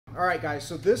All right, guys,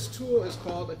 so this tool is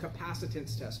called a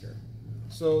capacitance tester.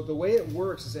 So the way it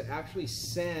works is it actually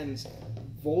sends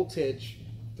voltage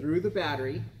through the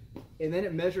battery, and then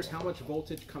it measures how much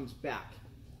voltage comes back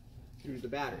through the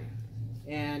battery.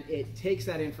 And it takes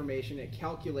that information, it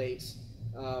calculates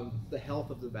the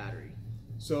health of the battery.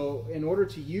 So in order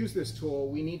to use this tool,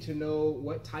 we need to know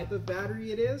what type of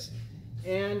battery it is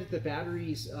and the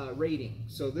battery's rating.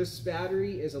 So this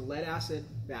battery is a lead acid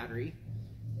battery,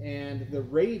 and the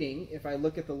rating, if I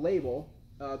look at the label,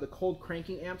 the cold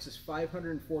cranking amps is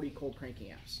 540 cold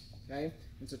cranking amps. Okay,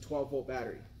 it's a 12-volt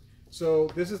battery. So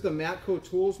this is the Matco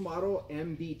Tools model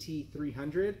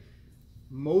MBT300.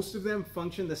 Most of them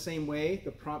function the same way.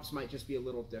 The prompts might just be a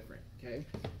little different. Okay,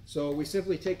 so we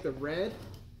simply take the red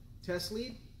test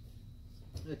lead,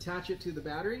 attach it to the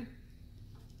battery.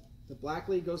 The black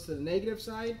lead goes to the negative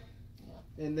side,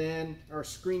 and then our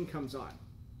screen comes on.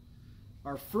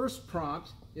 Our first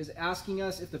prompt is asking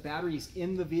us if the battery is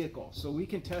in the vehicle. So we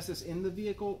can test this in the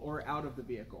vehicle or out of the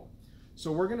vehicle.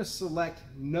 So we're going to select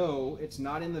no, it's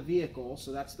not in the vehicle,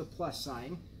 so that's the plus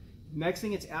sign. Next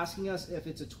thing, it's asking us if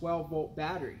it's a 12-volt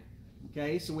battery.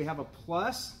 Okay, so we have a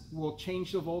plus will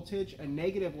change the voltage, a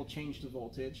negative will change the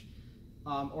voltage,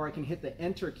 or I can hit the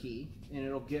enter key and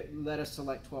it'll let us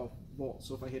select 12 volts.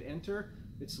 So if I hit enter,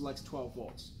 it selects 12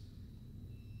 volts.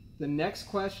 The next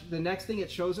thing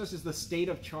it shows us is the state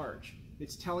of charge.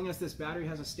 It's telling us this battery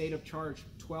has a state of charge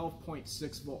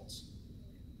 12.6 volts.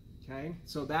 Okay,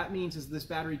 so that means, is this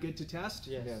battery good to test?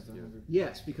 Yes.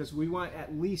 Yes, because we want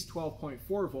at least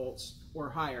 12.4 volts or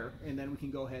higher, and then we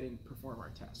can go ahead and perform our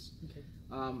tests. Okay.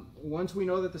 Once we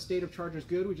know that the state of charge is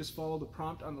good, we just follow the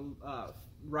prompt on the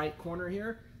right corner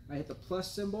here. I hit the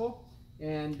plus symbol,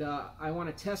 and I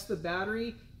want to test the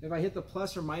battery. If I hit the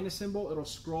plus or minus symbol, it'll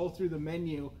scroll through the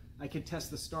menu. I could test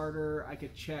the starter, I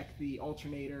could check the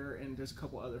alternator, and there's a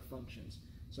couple other functions.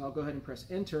 So I'll go ahead and press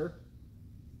enter.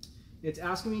 It's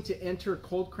asking me to enter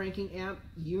cold cranking amp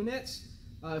units.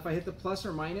 If I hit the plus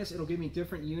or minus, it'll give me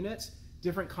different units.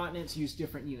 Different continents use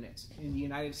different units. In the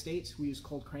United States, we use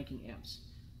cold cranking amps.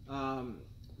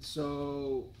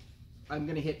 So I'm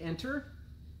going to hit enter,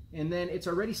 and then it's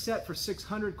already set for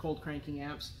 600 cold cranking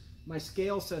amps. My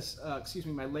scale says,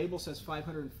 my label says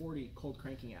 540 cold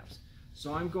cranking amps.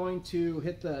 So I'm going to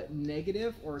hit the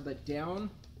negative or the down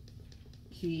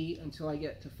key until I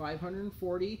get to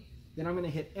 540. Then I'm going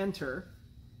to hit enter,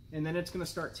 and then it's going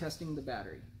to start testing the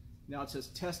battery. Now it says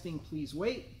testing, please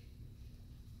wait.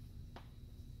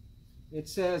 It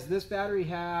says this battery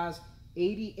has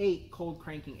 88 cold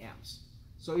cranking amps.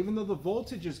 So even though the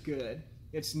voltage is good,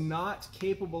 it's not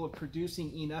capable of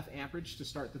producing enough amperage to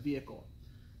start the vehicle.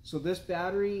 So this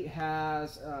battery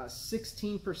has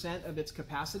 16% of its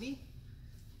capacity,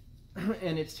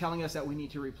 and it's telling us that we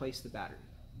need to replace the battery.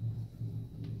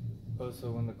 Oh,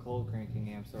 so when the cold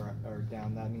cranking amps are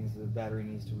down, that means the battery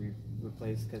needs to be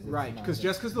replaced because it's right, because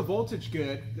just because the voltage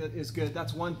is good,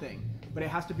 that's one thing, but it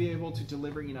has to be able to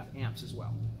deliver enough amps as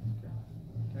well.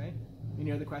 Okay.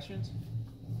 Any other questions?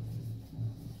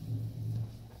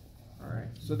 All right.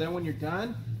 So then when you're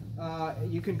done,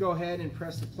 you can go ahead and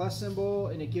press the plus symbol,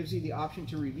 and it gives you the option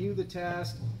to review the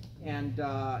test, and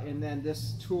then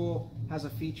this tool has a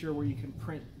feature where you can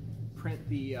print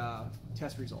the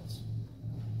test results.